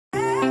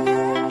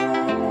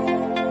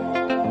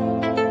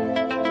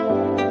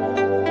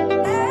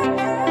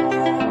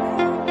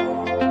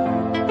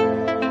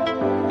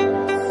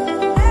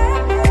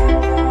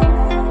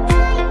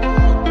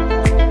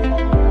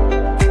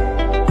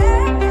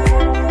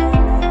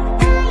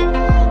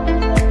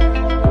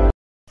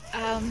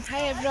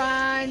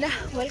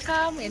yeah,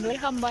 welcome and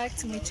welcome back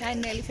to my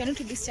channel. If you're new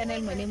to this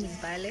channel, my name is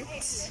Violet.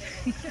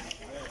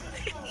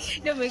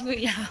 Don't make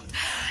me laugh.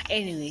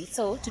 Anyway,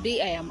 so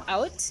today I am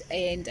out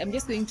and I'm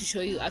just going to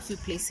show you a few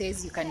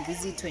places you can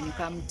visit when you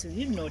come to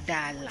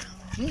Dala.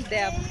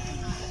 There are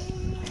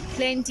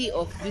plenty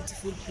of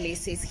beautiful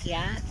places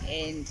here,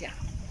 and yeah,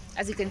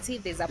 as you can see,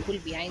 there's a pool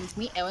behind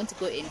me. I want to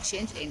go and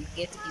change and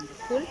get in the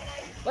pool.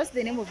 What's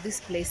the name of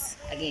this place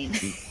again?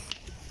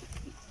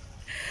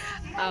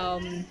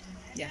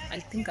 Yeah, I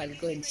think I'll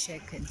go and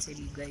check and tell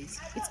you guys.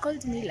 It's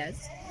called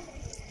Mila's.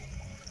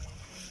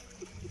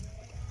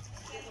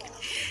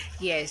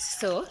 Yes,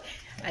 so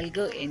I'll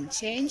go and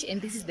change,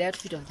 and this is the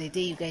outfit of the day,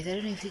 you guys. I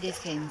don't know if you guys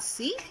can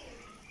see.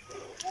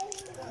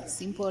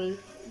 Simple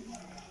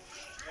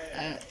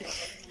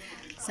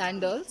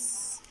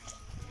sandals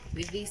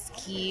with this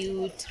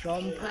cute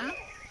romper.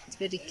 It's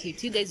very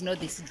cute. You guys know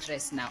this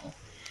dress now.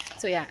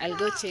 So yeah, I'll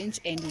go change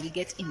and we'll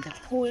get in the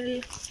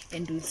pool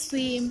and we'll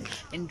swim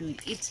and we'll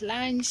eat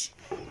lunch,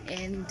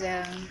 and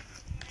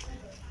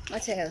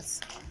what else?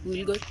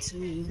 We'll go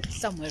to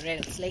somewhere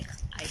else. Like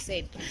I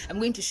said, I'm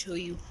going to show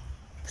you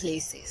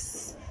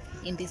places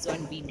in this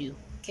one video.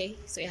 Okay,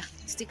 so yeah,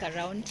 stick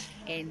around.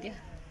 And yeah,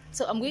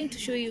 so I'm going to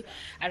show you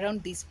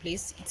around this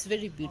place. It's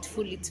very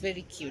beautiful, it's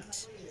very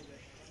cute.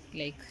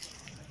 Like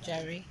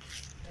Jerry,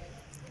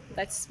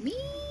 that's me.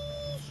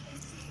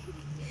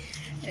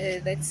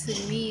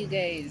 That's me, you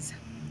guys.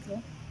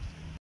 So,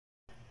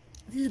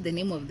 this is the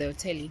name of the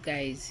hotel, you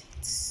guys.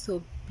 It's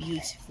so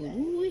beautiful.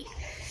 Ooh,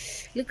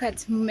 look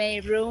at my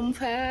room.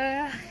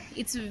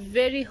 It's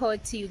very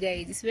hot, you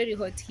guys. It's very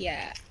hot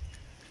here.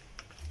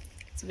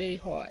 It's very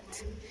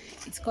hot.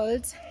 It's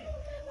called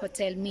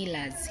Hotel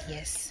Mila's.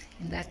 Yes,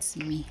 and that's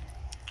me.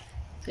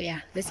 So yeah,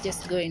 let's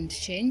just go and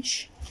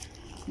change.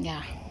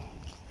 Yeah.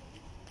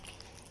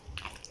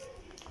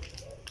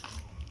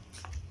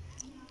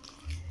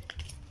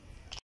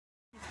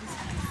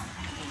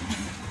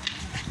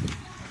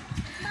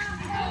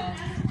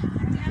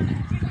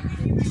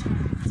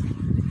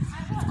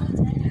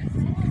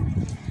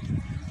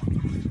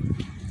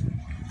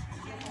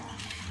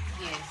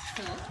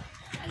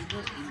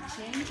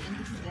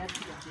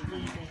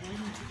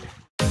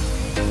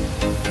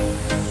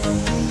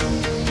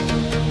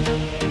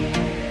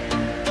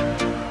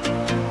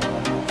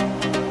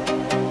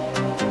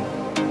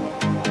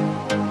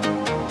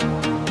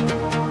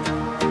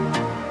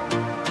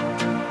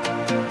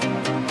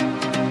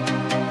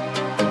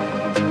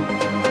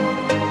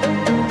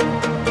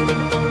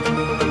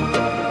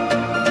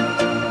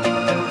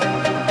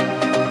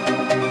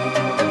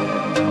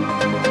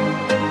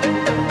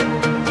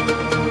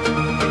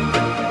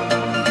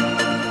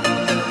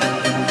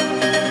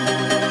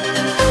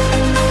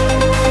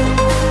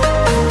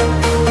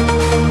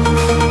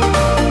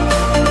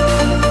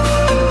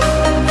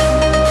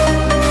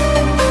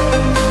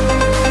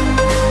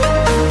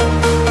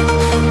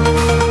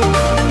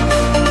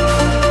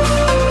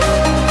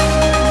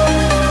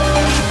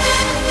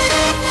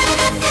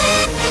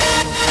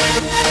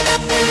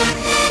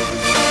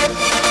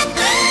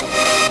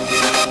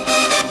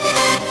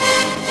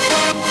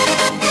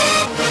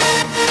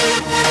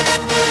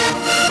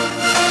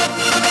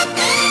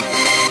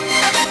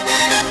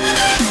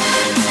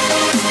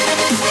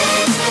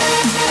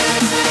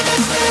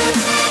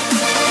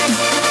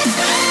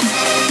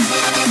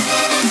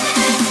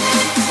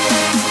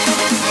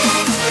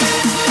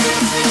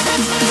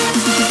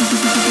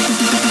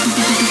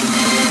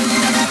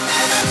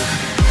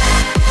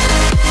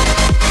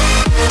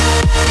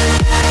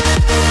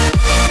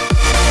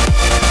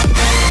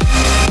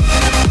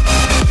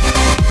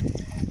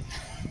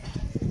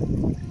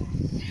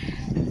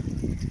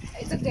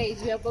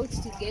 Guys, we're about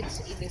to get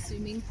in the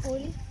swimming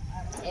pool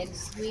and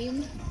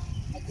swim,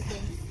 as you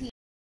can see.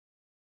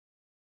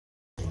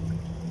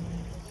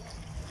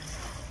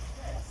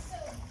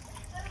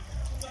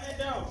 Head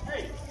down,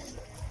 hey,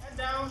 head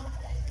down.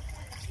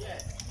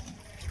 Yes.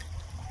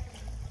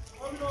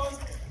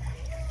 Almost.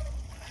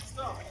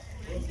 Stop.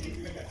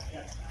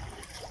 Yeah.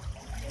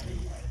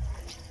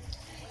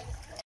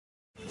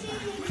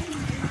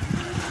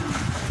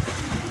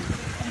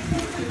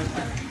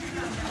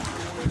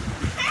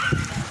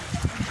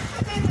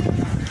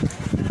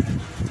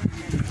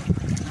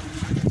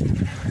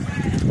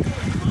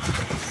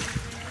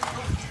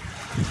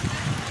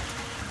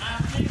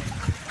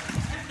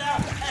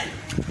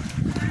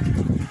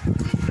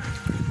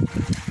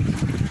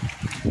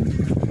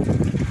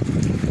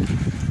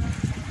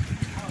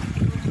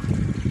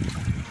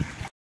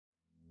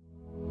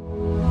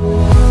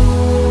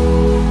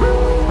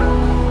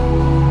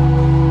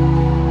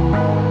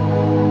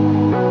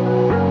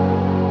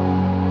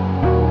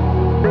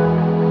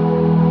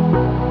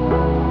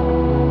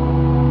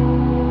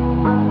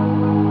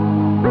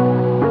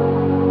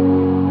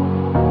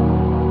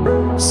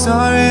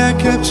 Sorry I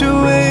kept you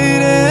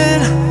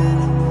waiting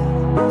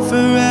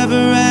forever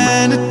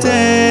and a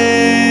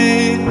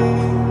day,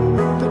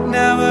 but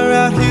now we're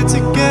out here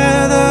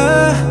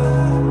together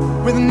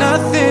with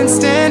nothing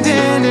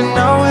standing in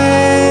our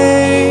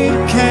way.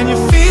 Can you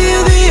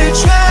feel the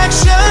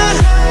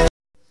attraction?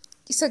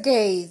 So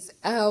guys,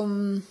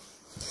 I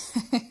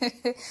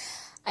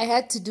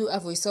had to do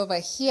a voiceover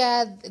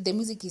here. The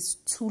music is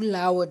too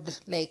loud,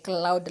 like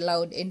loud,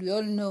 and we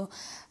all know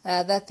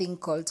that thing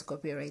called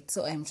copyright.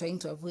 So I'm trying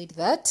to avoid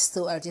that.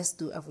 So I'll just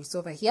do a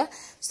voiceover here.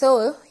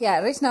 So yeah,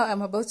 right now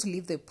I'm about to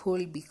leave the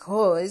pool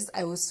because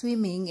I was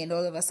swimming and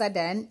all of a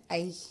sudden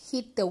I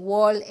hit the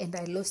wall and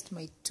I lost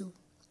my 2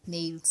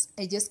 nails.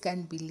 I just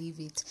can't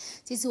believe it.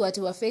 Sisi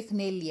watu wa fake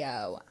nail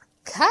yawa.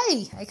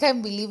 Kai, I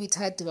can't believe it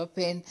had to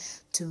happen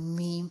to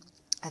me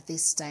at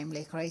this time,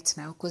 like right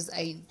now, because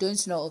I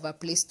don't know of a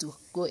place to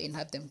go and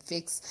have them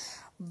fixed.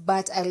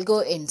 But I'll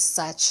go and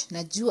search.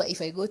 Najua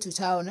if I go to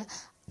town,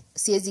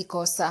 siezi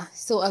kosa.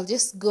 So I'll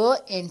just go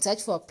and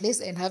search for a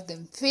place and have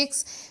them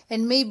fixed.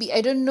 And maybe,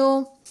 I don't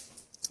know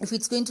if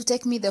it's going to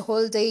take me the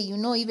whole day. You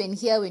know, even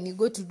here when you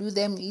go to do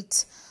them,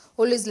 it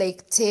always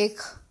like take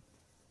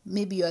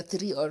maybe your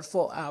 3 or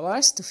 4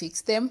 hours to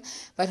fix them.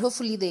 But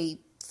hopefully they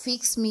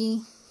fix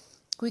me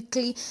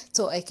quickly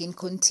so I can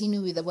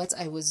continue with what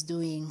I was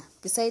doing.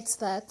 Besides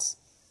that,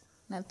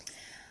 nothing.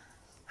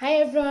 Hi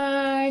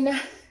everyone,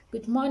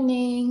 good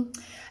morning.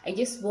 I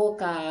just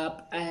woke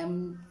up.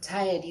 I'm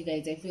tired, you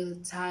guys. I feel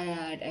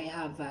tired. I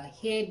have a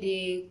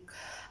headache,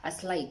 a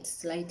slight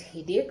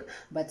headache,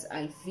 but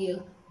I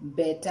feel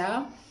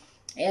better.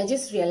 I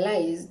just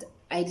realized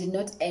I did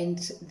not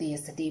end the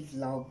yesterday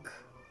vlog.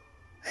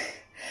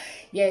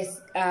 Yes,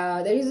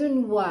 the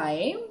reason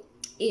why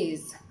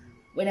is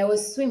when I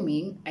was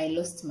swimming, I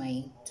lost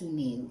my 2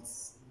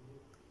 nails.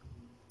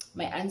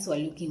 My hands were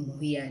looking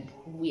weird.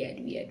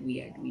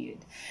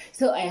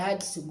 So I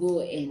had to go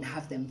and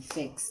have them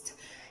fixed.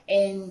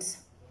 And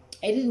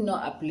I didn't know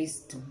a place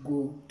to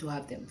go to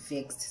have them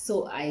fixed.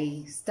 So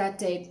I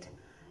started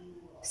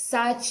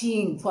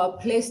searching for a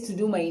place to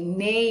do my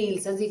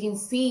nails. As you can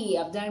see,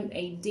 I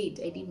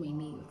did my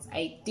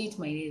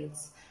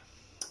nails.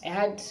 I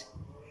had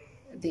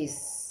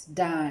this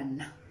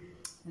done.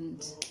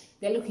 And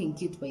they're looking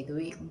cute, by the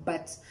way,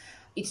 but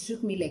it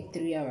took me like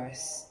 3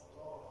 hours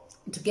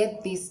to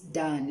get this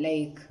done,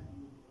 like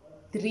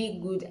 3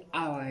 good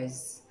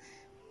hours,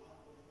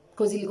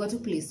 because ilikuwa tu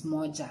place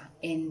moja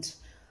and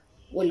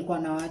walikuwa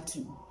na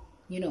watu,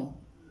 you know.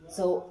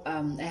 So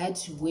I had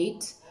to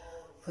wait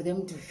for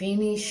them to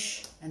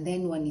finish and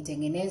then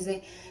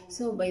wanitengeneze.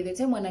 So by the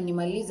time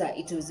wananimaliza,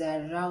 it was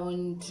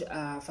around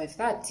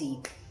 5:30.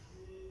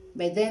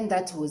 By then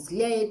that was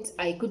late.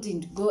 I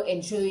couldn't go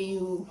and show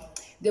you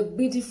the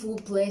beautiful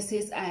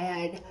places I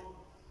had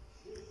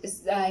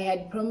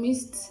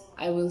promised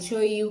I will show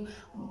you,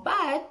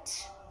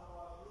 but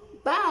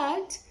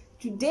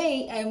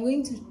today I'm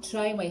going to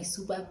try my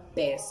super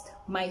best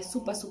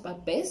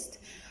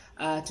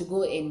to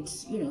go and,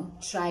 you know,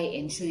 try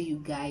and show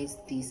you guys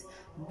these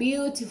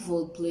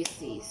beautiful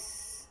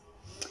places.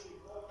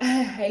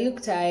 I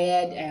look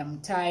tired. I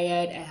am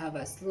tired. I have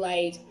a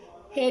slight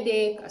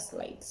headache,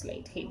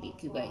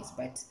 you guys,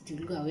 but it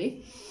will go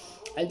away.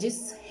 I'll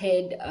just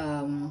head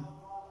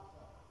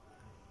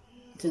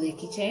to the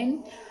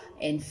kitchen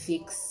and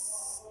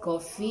fix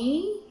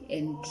coffee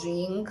and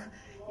drink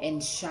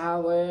and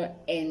shower,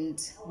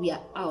 and we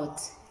are out.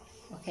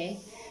 Okay,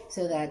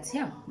 so that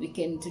today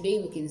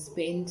we can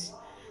spend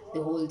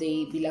the whole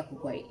day bila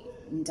kukua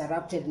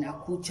interrupted na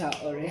kucha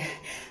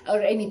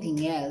or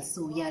anything else.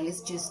 So yeah,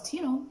 let's just,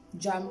 you know,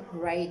 jump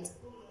right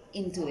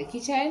into the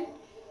kitchen,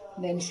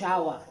 then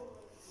shower.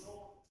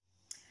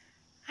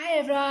 Hi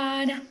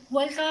everyone,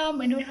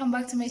 welcome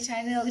back to my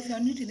channel. If you're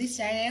new to this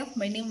channel,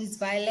 my name is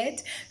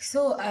Violet.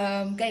 So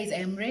guys,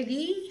 I'm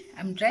ready,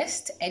 I'm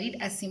dressed, I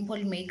did a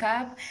simple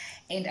makeup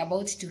and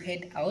about to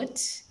head out.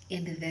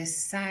 And the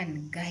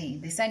sun,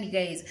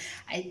 guys,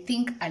 I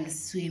think I'll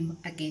swim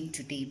again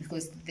today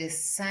because the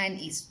sun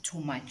is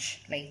too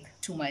much, like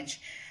too much.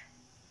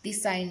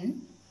 This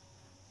sun,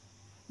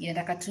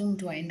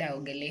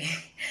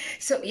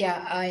 so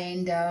yeah,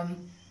 and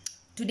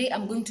today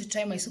I'm going to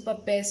try my super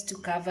best to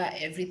cover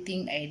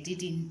everything I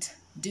didn't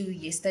do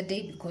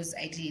yesterday because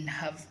I didn't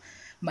have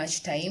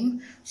much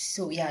time.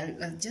 So yeah,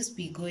 I'll just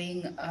be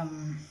going to a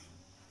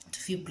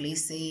few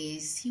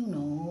places, you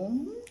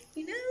know.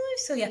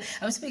 So yeah,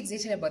 I'm super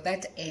excited about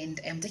that and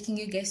I'm taking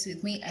you guys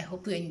with me. I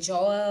hope you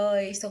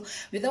enjoy. So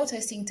without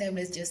wasting time,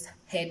 let's just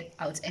head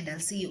out and I'll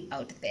see you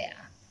out there.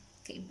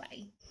 Okay,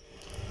 bye.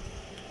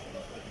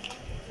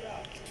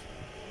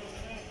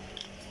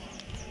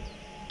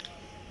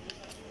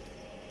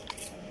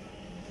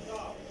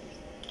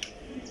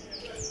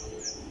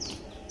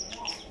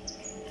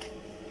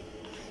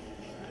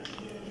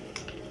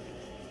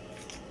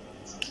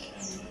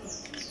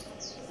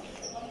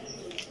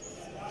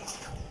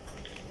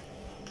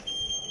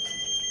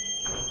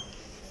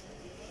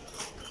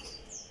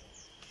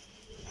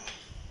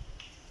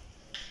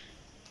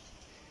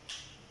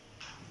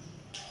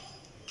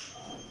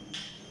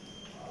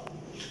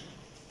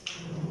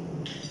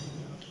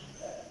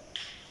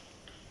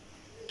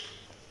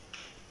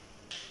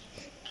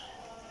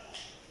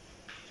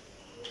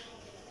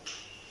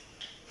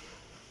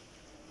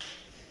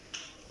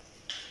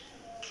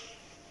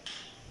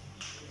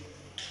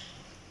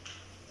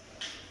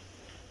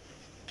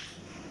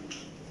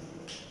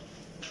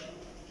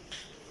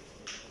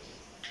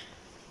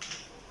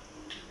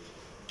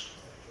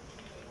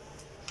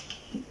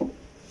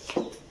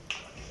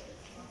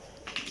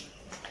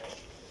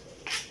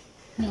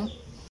 No.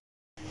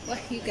 Well,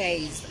 you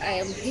guys, I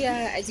am here.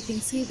 As you can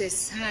see the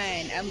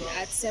sign, I'm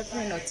at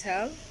Severin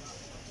Hotel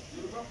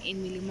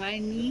in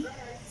Milimani.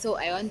 So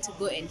I want to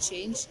go and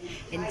change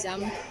and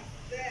jump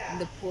in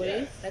the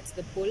pool. That's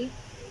the pool,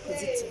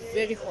 because it's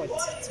very hot.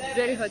 It's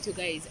very hot, you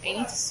guys. I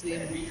need to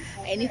swim.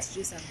 I need to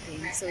do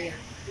something. So yeah,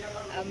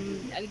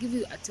 I'll give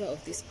you a tour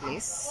of this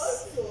place.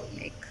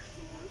 Like,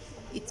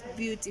 it's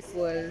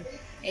beautiful.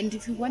 And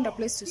if you want a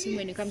place to swim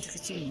when you come to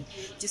Kisumu,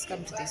 just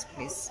come to this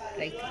place.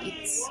 Like,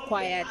 it's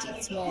quiet,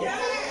 it's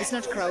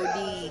not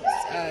crowded,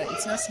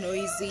 it's not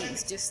noisy,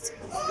 it's just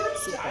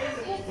super.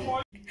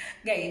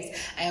 Guys,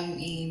 I am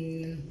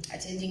in a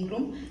changing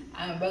room.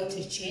 I'm about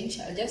to change.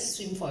 I'll just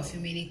swim for a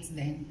few minutes,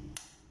 then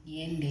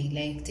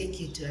like take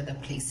you to other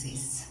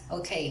places.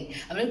 Okay,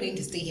 I'm not going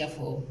to stay here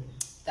for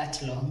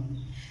that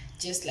long.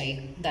 Just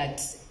like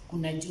that,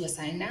 kuna jua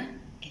sana,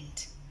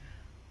 and